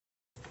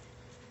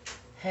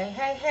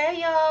Hey,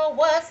 y'all,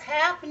 what's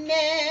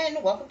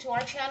happening? Welcome to our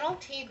channel,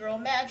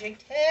 tgirlmagick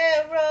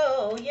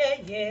Tarot.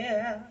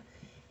 Yeah.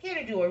 Here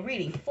to do a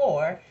reading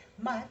for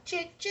my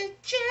Gemini.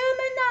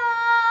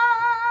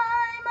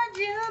 My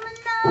Gemini.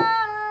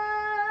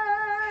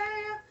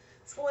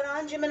 What's going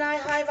on, Gemini?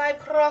 High vibe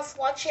cross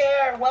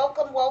watcher.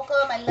 Welcome.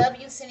 I love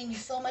you. Sending you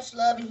so much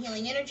love and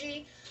healing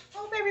energy.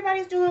 Hope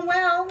everybody's doing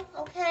well.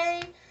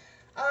 Okay.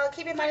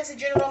 Keep in mind it's a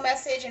general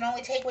message and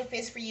only take what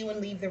fits for you and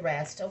leave the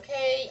rest,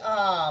 okay?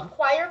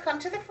 Choir, come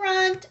to the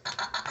front.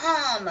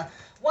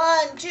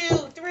 1, 2,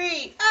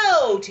 3.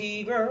 Oh,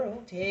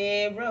 T-girl,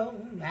 tarot,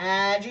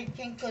 magic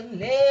and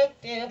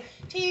collective.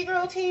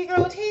 T-girl,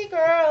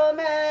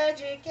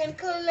 magic and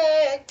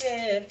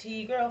collective.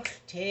 T-girl,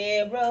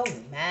 tarot,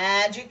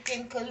 magic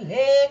and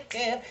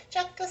collective.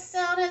 Check us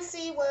out and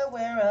see where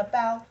we're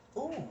about.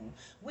 Ooh,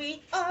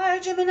 we are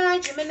Gemini.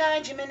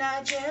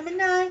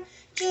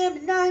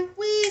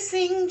 We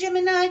sing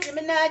Gemini. We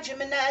are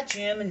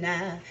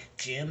Gemini.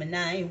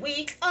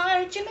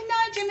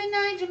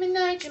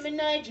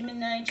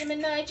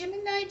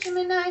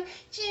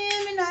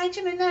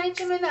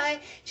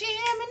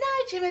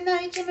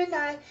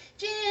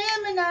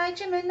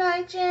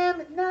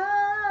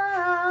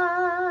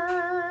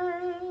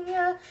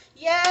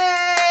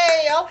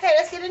 Yay! Okay,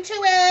 let's get into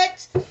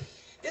it.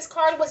 This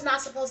card was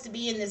not supposed to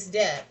be in this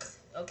deck.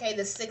 Okay,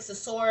 the Six of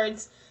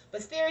Swords.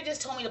 But Spirit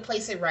just told me to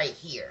place it right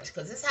here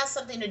because this has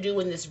something to do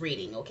in this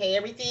reading, okay?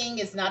 Everything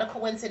is not a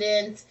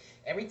coincidence.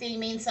 Everything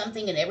means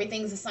something and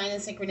everything's a sign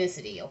of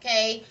synchronicity,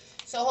 okay?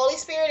 So Holy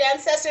Spirit,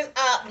 ancestors,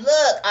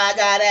 look, I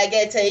gotta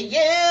get to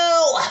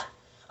you.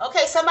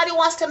 Okay, somebody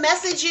wants to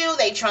message you.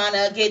 They trying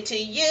to get to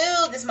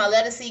you. This is my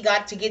Let Us See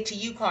Got to Get to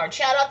You card.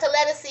 Shout out to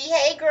Let Us See.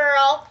 Hey,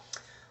 girl.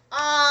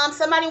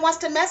 Somebody wants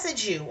to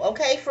message you,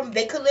 okay?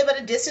 They could live at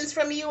a distance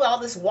from you. All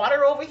this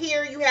water over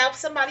here. You have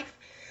somebody,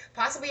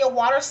 possibly a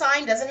water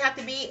sign, doesn't have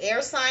to be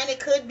air sign, it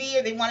could be,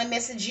 or they want to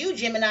message you,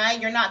 Gemini.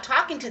 You're not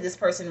talking to this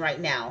person right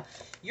now.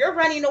 You're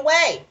running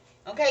away.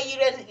 Okay,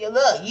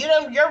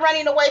 you're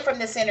running away from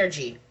this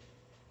energy.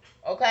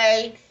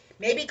 Okay?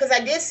 Maybe because I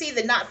did see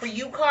the not for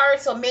you card,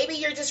 so maybe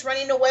you're just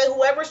running away.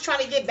 Whoever's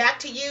trying to get back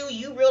to you,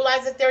 you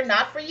realize that they're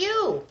not for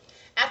you.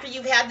 After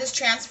you've had this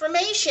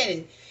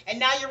transformation, and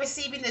now you're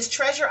receiving this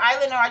treasure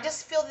island, or I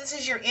just feel this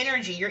is your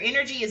energy. Your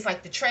energy is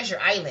like the treasure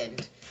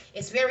island.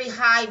 It's very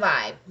high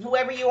vibe.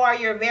 Whoever you are,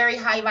 you're very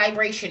high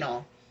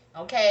vibrational.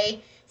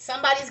 Okay?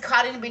 Somebody's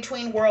caught in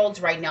between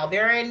worlds right now.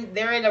 They're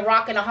in a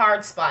rock and a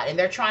hard spot, and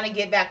they're trying to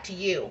get back to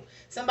you.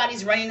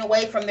 Somebody's running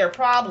away from their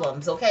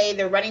problems, okay?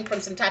 They're running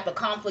from some type of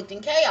conflict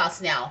and chaos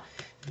now.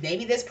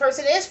 Maybe this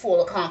person is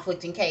full of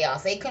conflict and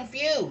chaos. They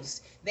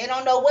confused. They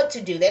don't know what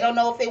to do. They don't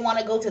know if they want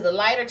to go to the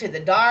light or to the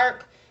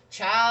dark.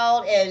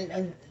 Child,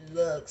 and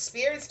look,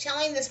 Spirit's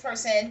telling this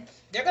person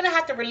they're going to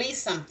have to release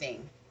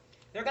something.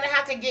 They're going to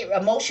have to get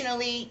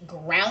emotionally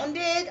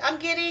grounded, I'm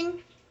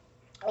getting,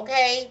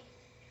 okay?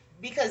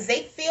 Because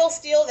they feel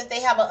still that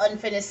they have an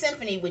unfinished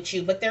symphony with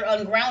you, but they're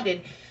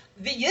ungrounded.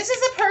 This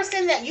is a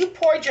person that you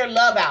poured your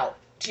love out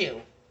to.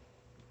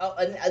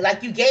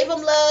 Like you gave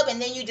them love,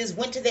 and then you just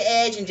went to the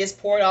edge and just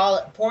poured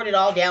it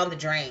all down the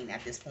drain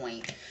at this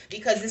point.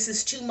 Because this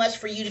is too much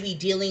for you to be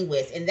dealing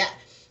with. And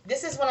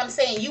this is what I'm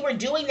saying. You were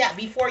doing that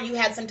before you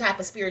had some type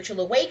of spiritual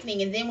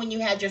awakening. And then when you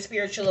had your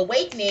spiritual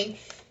awakening,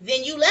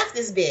 then you left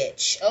this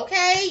bitch.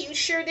 Okay? You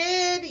sure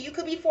did. You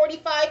could be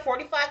 45.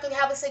 45 could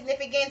have a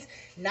significance.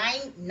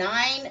 9,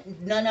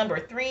 number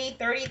 3,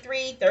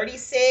 33,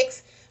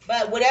 36.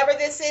 But whatever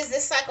this is,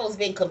 this cycle has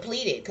been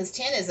completed. Because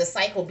 10 is a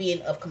cycle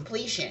being of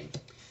completion.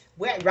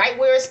 Right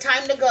where it's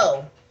time to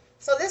go.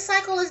 So this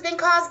cycle has been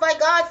caused by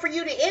God for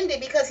you to end it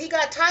because he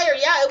got tired.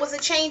 Yeah, it was a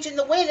change in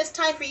the wind. It's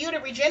time for you to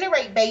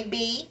regenerate,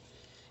 baby.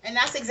 And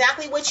that's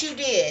exactly what you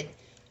did,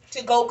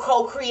 to go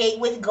co-create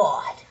with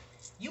God.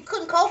 You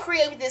couldn't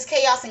co-create with this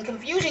chaos and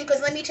confusion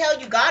because let me tell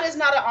you, God is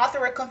not an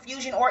author of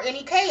confusion or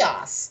any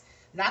chaos.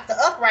 Not the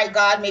upright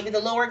God. Maybe the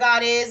lower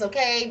God is,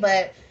 okay?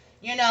 But,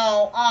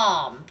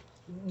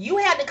 you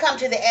had to come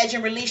to the edge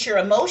and release your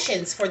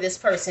emotions for this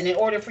person in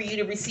order for you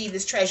to receive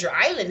this treasure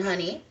island,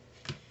 honey.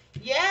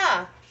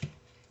 Yeah.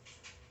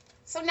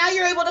 So now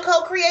you're able to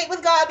co-create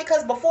with God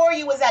because before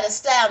you was at a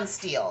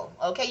standstill.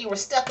 Okay, you were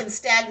stuck and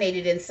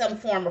stagnated in some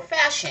form or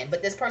fashion.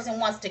 But this person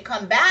wants to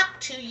come back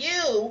to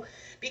you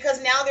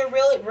because now they're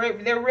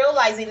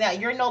realizing that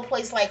you're no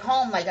place like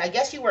home. Like, I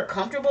guess you were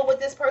comfortable with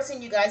this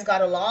person. You guys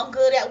got along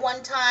good at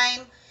one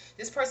time.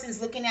 This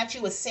person's looking at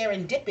you as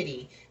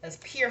serendipity, as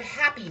pure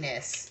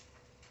happiness.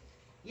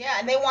 Yeah,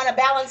 and they want to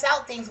balance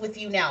out things with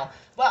you now.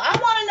 But I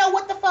want to know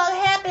what the fuck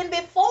happened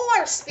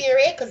before,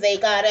 Spirit, because they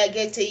gotta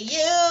get to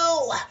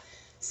you.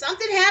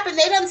 Something happened.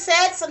 They done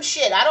said some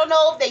shit. I don't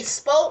know if they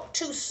spoke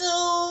too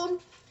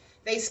soon.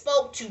 They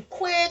spoke too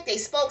quick. They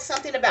spoke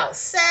something about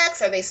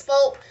sex, or they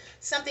spoke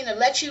something to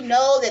let you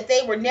know that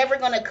they were never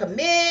going to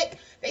commit.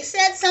 They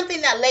said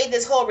something that laid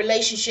this whole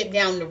relationship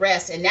down to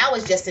rest, and now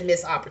it's just a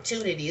missed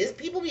opportunity.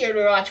 People be able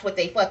to watch what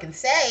they fucking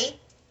say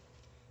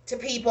to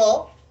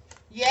people.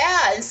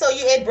 Yeah, and so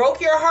it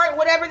broke your heart,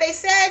 whatever they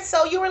said.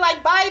 So you were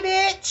like, bye,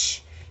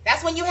 bitch.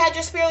 That's when you had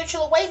your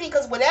spiritual awakening,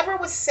 because whatever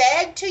was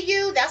said to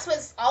you, that's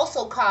what's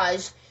also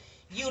caused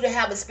you to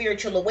have a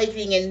spiritual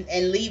awakening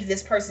and leave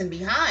this person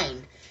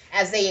behind,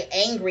 as they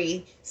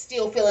angry,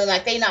 still feeling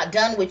like they not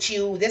done with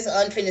you. This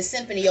unfinished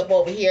symphony up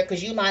over here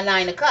because you my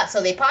 9 of cups.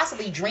 So they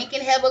possibly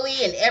drinking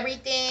heavily and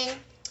everything,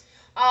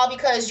 all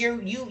because you're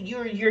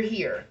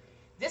here.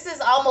 This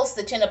is almost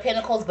the 10 of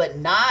Pentacles, but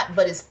not,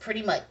 but it's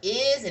pretty much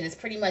is, and it's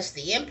pretty much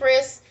the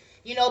Empress,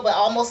 you know, but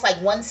almost like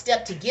one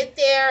step to get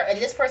there. And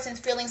this person's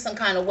feeling some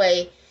kind of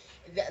way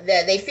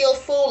that they feel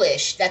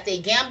foolish, that they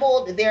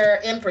gambled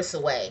their Empress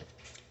away,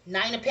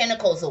 9 of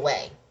Pentacles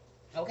away,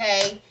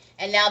 okay?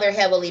 And now they're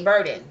heavily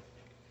burdened.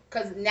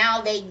 Because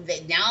now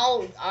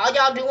now all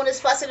y'all doing is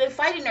fussing and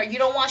fighting, or you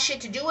don't want shit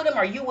to do with them,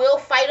 or you will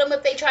fight them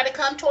if they try to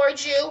come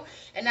towards you.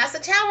 And that's a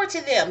Tower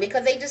to them,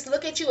 because they just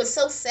look at you as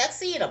so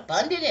sexy and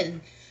abundant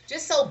and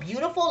just so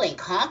beautiful and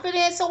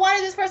confident. So why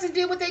did this person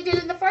do what they did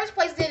in the first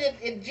place? Did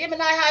it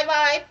Gemini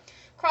high vibe?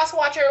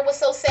 Crosswatcher was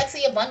so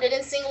sexy, abundant,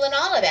 and single, and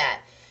all of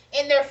that.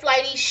 In their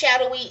flighty,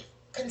 shadowy,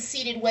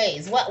 conceited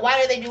ways.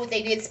 Why do they do what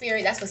they did,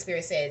 Spirit? That's what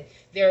Spirit said.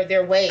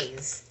 Their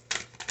ways.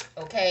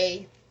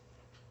 Okay?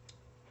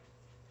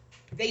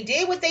 They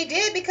did what they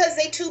did because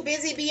they too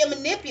busy being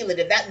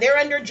manipulative. That they're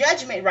under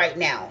judgment right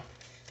now.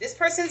 This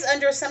person's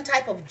under some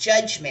type of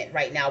judgment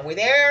right now, where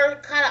they're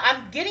kind of,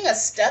 I'm getting a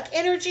stuck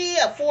energy,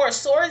 a 4 of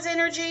Swords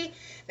energy.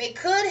 They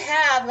could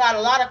have got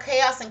a lot of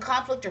chaos and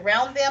conflict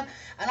around them.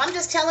 And I'm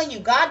just telling you,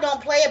 God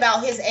don't play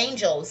about his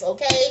angels,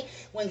 okay?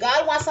 When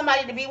God wants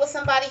somebody to be with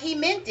somebody, he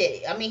meant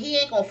it. I mean, he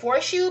ain't going to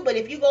force you, but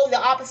if you go the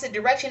opposite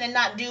direction and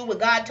not do what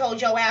God told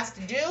your ass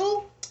to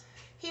do,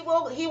 he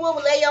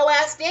will lay your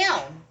ass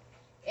down.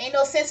 Ain't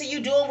no sense of you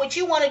doing what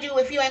you want to do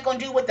if you ain't going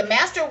to do what the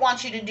master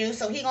wants you to do,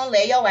 so he going to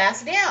lay your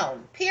ass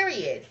down,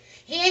 period.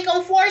 He ain't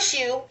going to force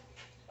you,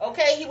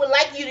 okay? He would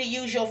like you to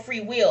use your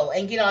free will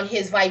and get on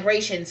his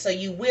vibration, so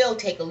you will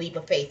take a leap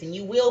of faith, and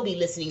you will be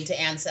listening to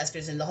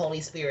ancestors and the Holy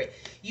Spirit.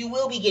 You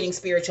will be getting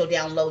spiritual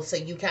downloads, so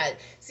you can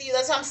see,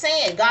 that's what I'm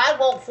saying. God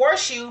won't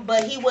force you,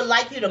 but he would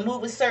like you to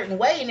move a certain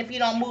way, and if you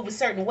don't move a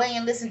certain way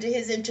and listen to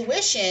his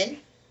intuition,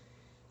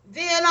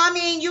 then, I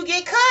mean, you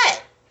get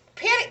cut.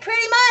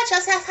 Pretty much,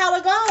 that's how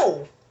it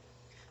goes.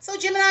 So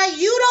Gemini,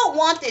 you don't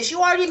want this. You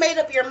already made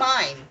up your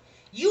mind.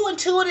 You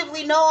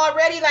intuitively know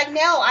already, like,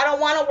 no, I don't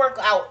want to work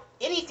out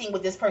anything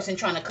with this person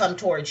trying to come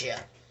towards you.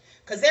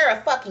 Because they're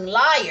a fucking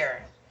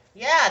liar.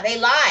 Yeah, they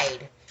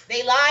lied.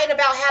 They lied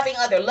about having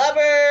other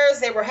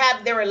lovers. They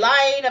were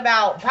lying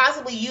about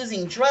possibly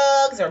using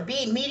drugs or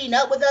meeting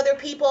up with other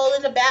people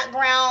in the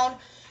background.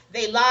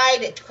 They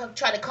lied to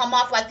try to come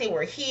off like they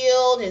were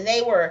healed, and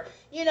they were,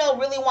 you know,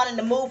 really wanting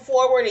to move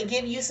forward and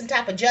give you some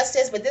type of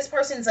justice, but this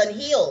person's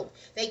unhealed.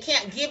 They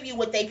can't give you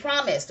what they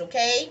promised,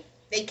 okay?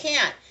 They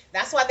can't.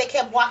 That's why they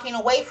kept walking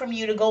away from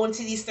you to go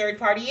into these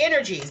third-party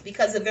energies,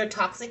 because of their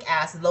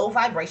toxic-ass,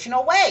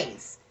 low-vibrational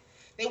ways.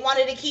 They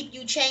wanted to keep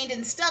you chained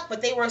and stuck,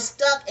 but they were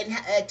stuck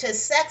to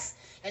sex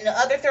and the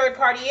other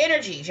third-party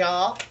energies,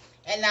 y'all.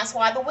 And that's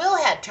why the wheel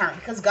had turned,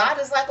 because God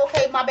is like,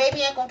 okay, my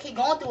baby ain't going to keep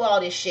going through all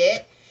this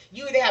shit.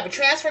 You either have a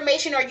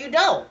transformation or you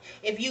don't.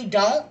 If you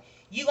don't,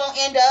 you going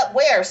to end up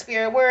where,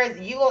 Spirit? Where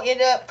you going to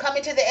end up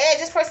coming to the edge?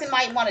 This person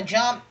might want to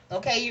jump,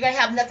 okay? You're going to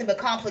have nothing but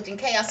conflict and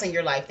chaos in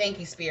your life. Thank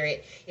you,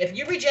 Spirit. If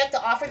you reject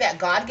the offer that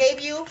God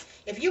gave you,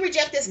 if you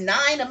reject this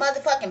 9 of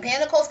motherfucking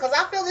Pentacles, because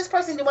I feel this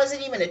person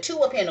wasn't even a 2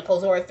 of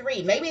Pentacles or a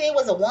 3. Maybe they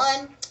was a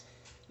 1,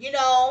 you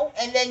know,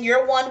 and then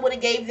your 1 would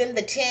have gave them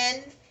the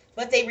 10,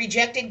 but they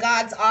rejected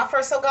God's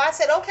offer. So God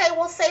said, okay,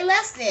 well, say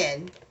less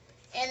then.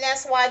 And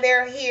that's why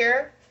they're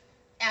here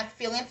and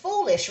feeling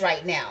foolish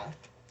right now.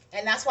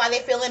 And that's why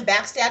they're feeling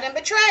backstabbed and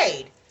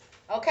betrayed.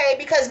 Okay?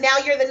 Because now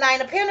you're the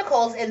 9 of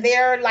Pentacles and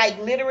they're like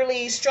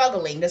literally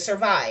struggling to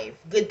survive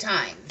good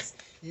times.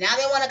 Now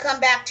they want to come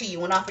back to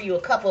you and offer you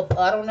a cup of,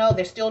 I don't know,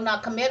 they're still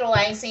not committal.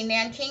 I ain't seen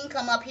Nan King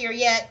come up here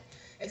yet,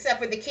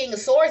 except for the King of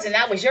Swords, and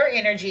that was your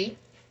energy.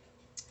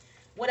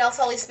 What else,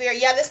 Holy Spirit?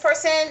 Yeah, this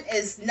person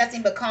is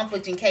nothing but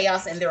conflict and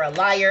chaos, and they're a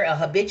liar, a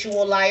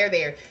habitual liar.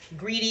 They're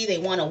greedy. They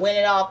want to win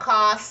at all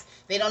costs.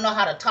 They don't know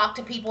how to talk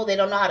to people. They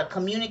don't know how to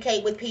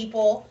communicate with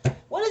people.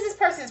 What is this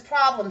person's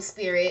problem,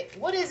 Spirit?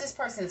 What is this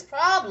person's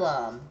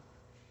problem?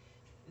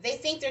 They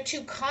think they're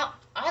too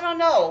I don't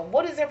know.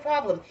 What is their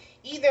problem?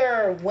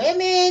 Either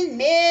women,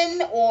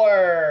 men,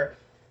 or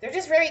they're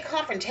just very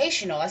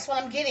confrontational. That's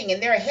what I'm getting.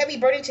 And they're a heavy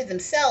burden to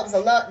themselves,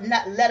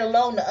 let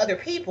alone to other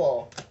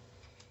people.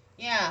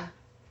 Yeah.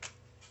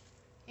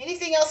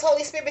 Anything else,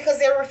 Holy Spirit? Because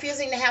they're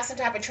refusing to have some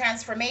type of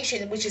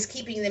transformation, which is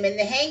keeping them in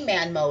the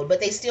hangman mode. But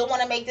they still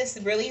want to make this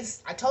really,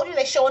 I told you,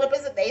 they're showing up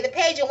as the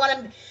page and want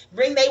to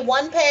bring their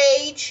 1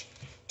 page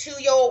to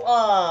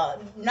your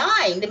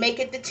 9 to make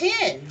it the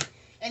 10.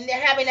 And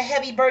they're having a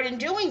heavy burden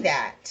doing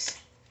that.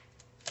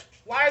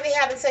 Why are they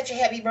having such a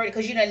heavy burden?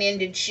 Because you done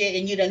ended shit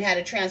and you done had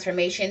a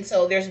transformation.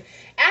 So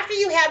after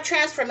you have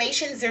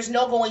transformations, there's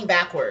no going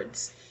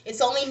backwards. It's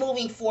only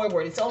moving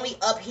forward. It's only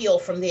uphill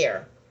from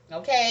there.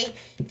 Okay?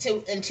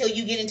 Until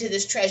you get into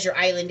this treasure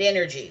island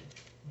energy.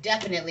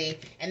 Definitely.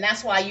 And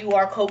that's why you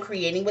are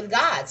co-creating with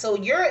God. So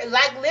you're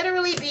like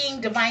literally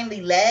being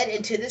divinely led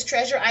into this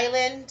treasure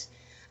island.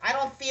 I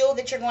don't feel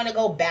that you're going to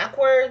go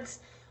backwards.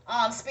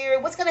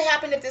 Spirit, what's going to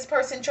happen if this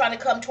person trying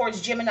to come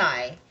towards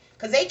Gemini?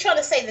 Because they trying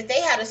to say that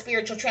they had a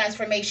spiritual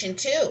transformation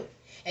too.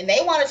 And they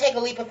want to take a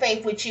leap of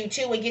faith with you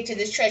too and get to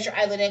this treasure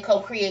island and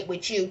co-create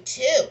with you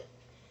too.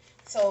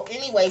 So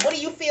anyway, what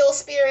do you feel,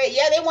 Spirit?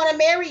 Yeah, they want to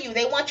marry you.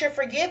 They want your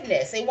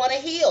forgiveness. They want to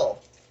heal.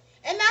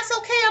 And that's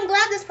okay. I'm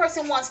glad this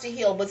person wants to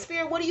heal. But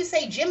Spirit, what do you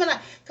say, Gemini?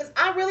 Because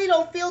I really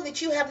don't feel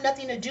that you have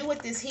nothing to do with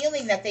this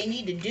healing that they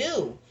need to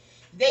do.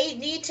 They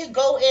need to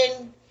go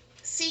in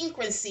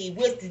synchrony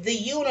with the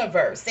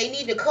universe. They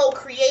need to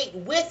co-create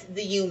with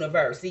the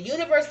universe. The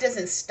universe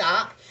doesn't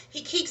stop.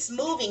 He keeps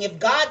moving. If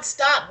God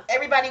stopped,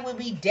 everybody would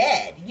be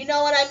dead. You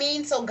know what I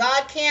mean? So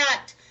God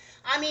can't,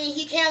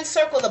 he can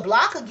circle the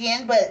block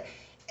again, but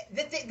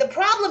the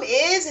problem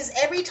is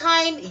every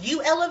time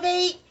you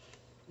elevate,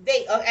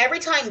 every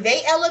time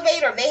they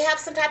elevate or they have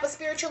some type of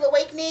spiritual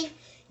awakening,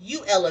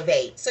 you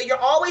elevate. So you're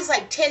always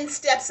like 10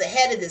 steps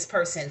ahead of this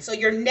person. So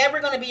you're never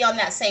going to be on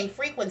that same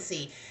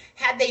frequency.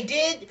 Had they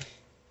did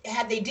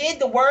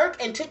the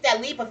work and took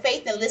that leap of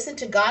faith and listened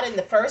to God in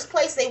the first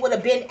place, they would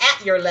have been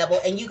at your level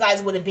and you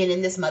guys would have been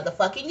in this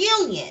motherfucking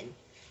union.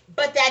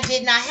 But that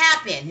did not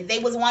happen. They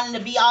was wanting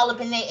to be all up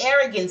in their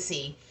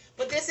arrogancy.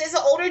 But this is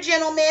an older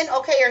gentleman,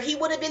 okay, or he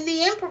would have been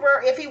the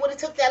emperor if he would have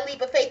took that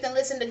leap of faith and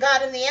listened to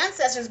God and the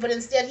ancestors. But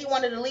instead, he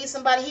wanted to leave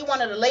somebody. He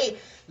wanted to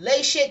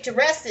lay shit to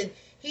rest. And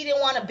he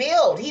didn't want to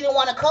build. He didn't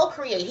want to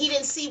co-create. He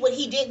didn't see what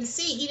he didn't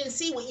see. He didn't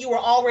see what you were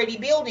already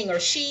building, or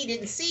she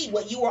didn't see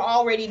what you were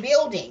already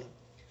building.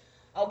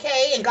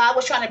 Okay, and God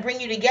was trying to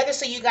bring you together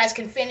so you guys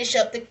can finish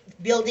up the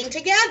building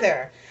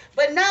together.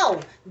 But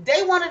no,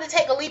 they wanted to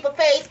take a leap of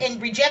faith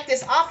and reject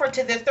this offer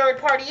to their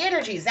third-party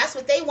energies. That's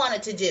what they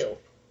wanted to do.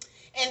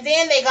 And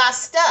then they got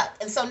stuck.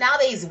 And so now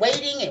they's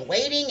waiting and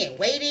waiting and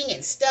waiting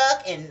and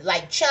stuck and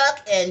like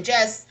Chuck and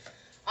just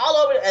all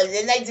over.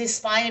 And they just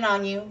spying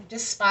on you.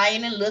 Just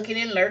spying and looking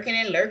and lurking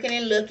and lurking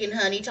and looking,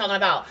 honey. Talking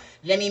about,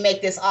 let me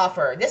make this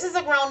offer. This is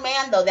a grown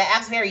man, though, that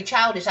acts very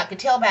childish. I could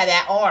tell by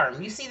that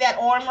arm. You see that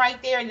arm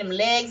right there and them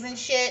legs and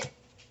shit?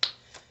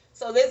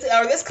 So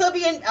this could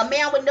be a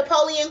man with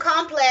Napoleon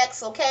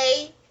complex,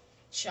 okay?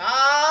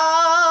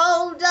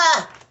 Child.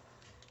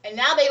 And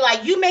now they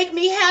like, you make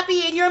me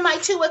happy and you're my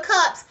 2 of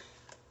cups.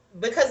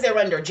 Because they're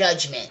under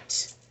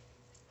judgment.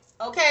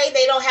 Okay?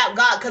 They don't have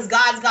God because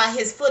God's got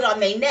his foot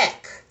on their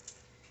neck.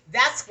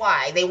 That's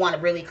why they want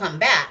to really come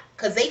back.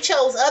 Because they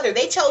chose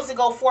to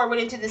go forward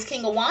into this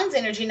King of Wands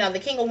energy. Now, the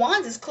King of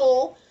Wands is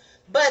cool.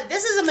 But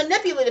this is a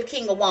manipulative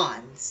King of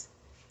Wands.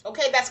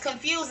 Okay? That's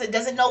confused. It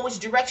doesn't know which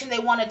direction they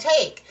want to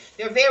take.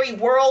 They're very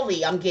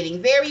worldly. I'm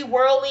getting very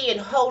worldly and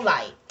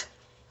hoe-like.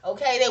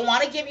 Okay, they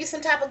want to give you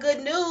some type of good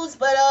news,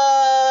 but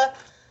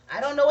I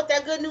don't know what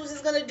that good news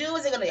is gonna do.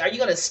 Are you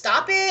gonna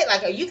stop it?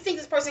 Like, you think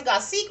this person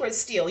got secrets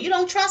still? You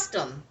don't trust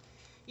them.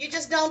 You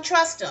just don't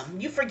trust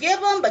them. You forgive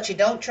them, but you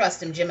don't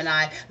trust them,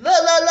 Gemini.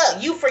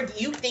 Look.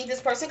 You think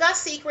this person got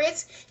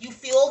secrets. You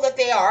feel that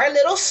they are a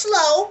little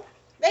slow.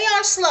 They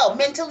are slow,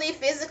 mentally,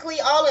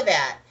 physically, all of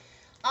that.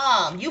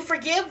 You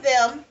forgive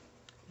them,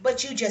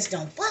 but you just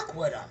don't fuck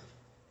with them.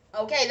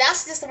 Okay,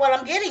 that's just what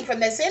I'm getting from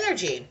this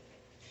energy.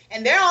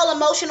 And they're all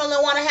emotional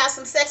and want to have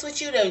some sex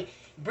with you to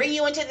bring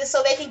you into this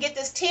so they can get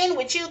this 10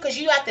 with you because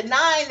you at the 9.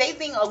 They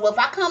think, oh, well, if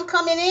I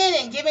coming in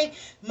and giving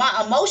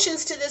my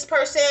emotions to this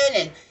person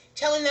and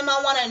telling them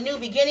I want a new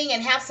beginning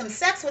and have some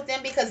sex with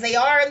them because they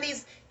are in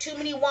these too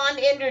many wand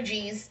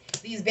energies,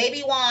 these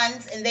baby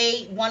wands, and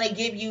they want to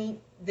give you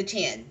the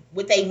 10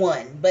 with they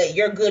won, but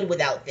you're good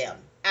without them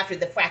after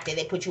the fact that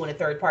they put you in a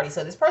third party.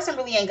 So this person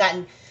really ain't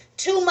gotten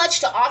too much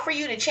to offer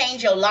you to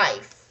change your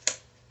life.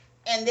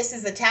 And this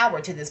is a tower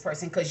to this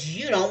person because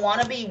you don't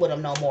want to be with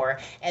them no more.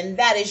 And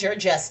that is your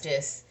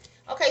justice.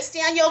 Okay,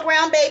 stand your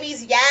ground,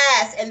 babies.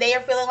 Yes. And they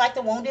are feeling like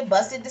the wounded,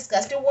 busted,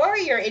 disgusted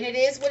warrior. And it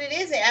is what it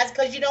is. And that's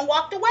because you done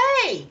walked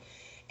away.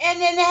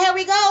 And then here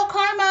we go.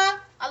 Karma.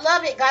 I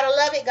love it. Gotta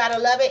love it. Gotta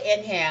love it.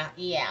 And here.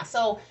 Yeah.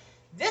 So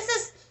this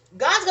is,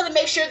 God's going to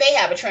make sure they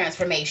have a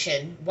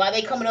transformation. While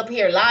they coming up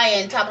here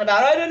lying, talking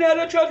about, I didn't have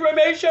a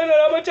transformation. And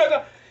I'm going to check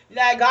out.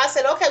 Now God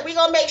said, okay, we're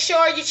going to make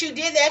sure that you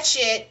did that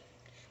shit.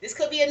 This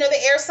could be another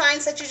air sign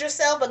such as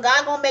yourself, but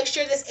God gonna make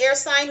sure this air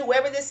sign,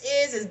 whoever this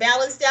is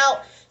balanced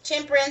out,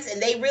 temperance, and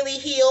they really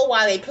heal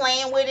while they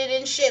playing with it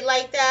and shit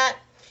like that.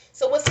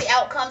 So what's the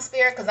outcome,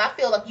 Spirit? Because I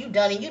feel like you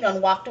done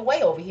walked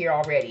away over here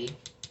already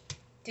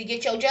to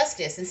get your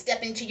justice and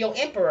step into your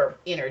emperor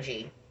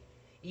energy.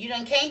 You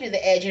done came to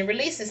the edge and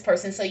released this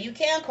person so you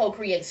can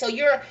co-create. So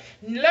you're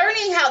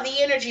learning how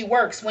the energy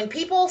works. When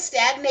people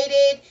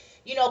stagnated,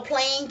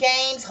 playing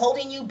games,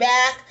 holding you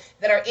back,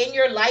 that are in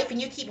your life and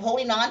you keep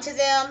holding on to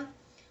them,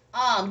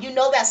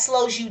 that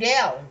slows you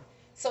down.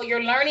 So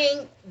you're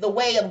learning the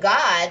way of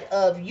God,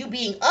 of you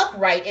being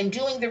upright and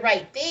doing the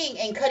right thing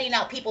and cutting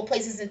out people,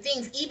 places, and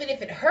things, even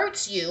if it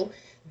hurts you.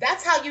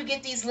 That's how you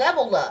get these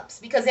level ups,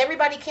 because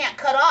everybody can't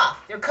cut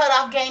off. Their cut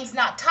off game's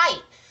not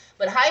tight.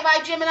 But high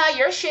vibe Gemini,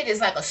 your shit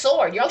is like a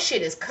sword. Your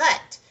shit is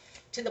cut.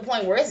 to the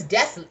point where it's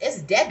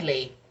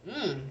deadly.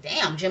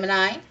 Damn,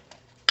 Gemini.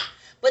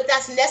 But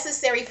that's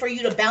necessary for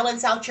you to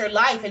balance out your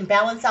life and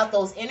balance out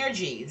those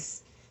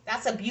energies.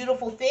 That's a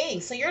beautiful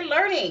thing. So you're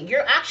learning.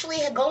 You're actually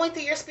going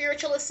through your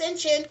spiritual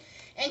ascension,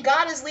 and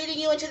God is leading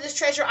you into this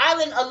treasure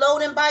island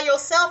alone and by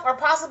yourself, or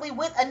possibly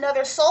with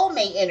another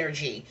soulmate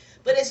energy.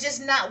 But it's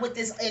just not with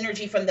this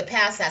energy from the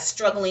past that's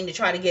struggling to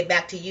try to get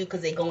back to you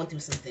because they're going through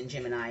something,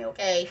 Gemini,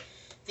 okay?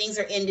 Things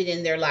are ended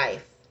in their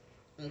life,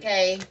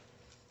 okay?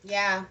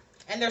 Yeah.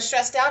 And they're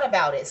stressed out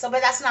about it. So,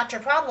 but that's not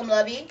your problem,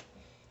 lovey.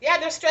 Yeah,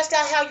 they're stressed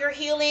out how you're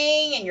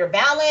healing and you're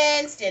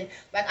balanced. And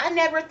like, I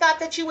never thought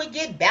that you would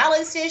get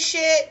balanced and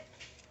shit.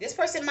 This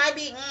person might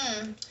be,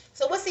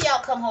 So what's the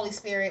outcome, Holy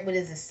Spirit? What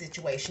is this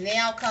situation? The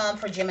outcome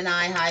for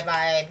Gemini high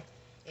vibe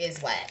is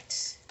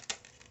what?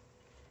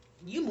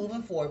 You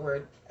moving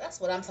forward.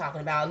 That's what I'm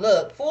talking about.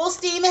 Look, full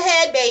steam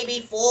ahead, baby.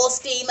 Full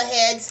steam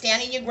ahead.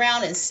 Standing your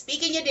ground and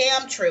speaking your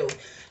damn truth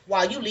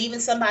while you leaving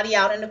somebody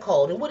out in the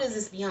cold. And what is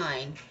this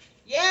behind?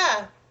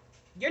 Yeah.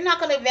 You're not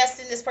going to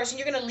invest in this person.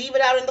 You're going to leave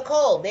it out in the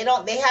cold.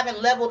 They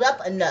haven't leveled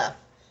up enough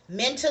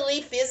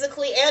mentally,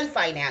 physically, and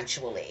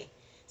financially.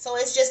 So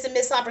it's just a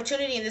missed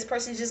opportunity, and this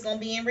person's just going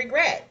to be in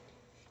regret.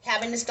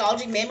 Having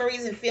nostalgic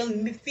memories and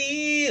feelings.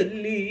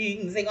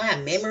 They're going to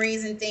have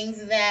memories and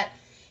things of that.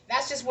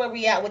 That's just where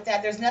we at with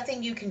that. There's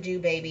nothing you can do,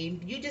 baby.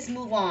 You just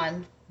move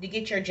on to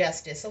get your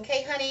justice.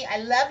 Okay, honey? I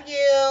love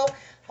you.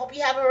 Hope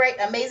you have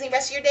an amazing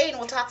rest of your day, and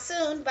we'll talk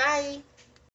soon. Bye.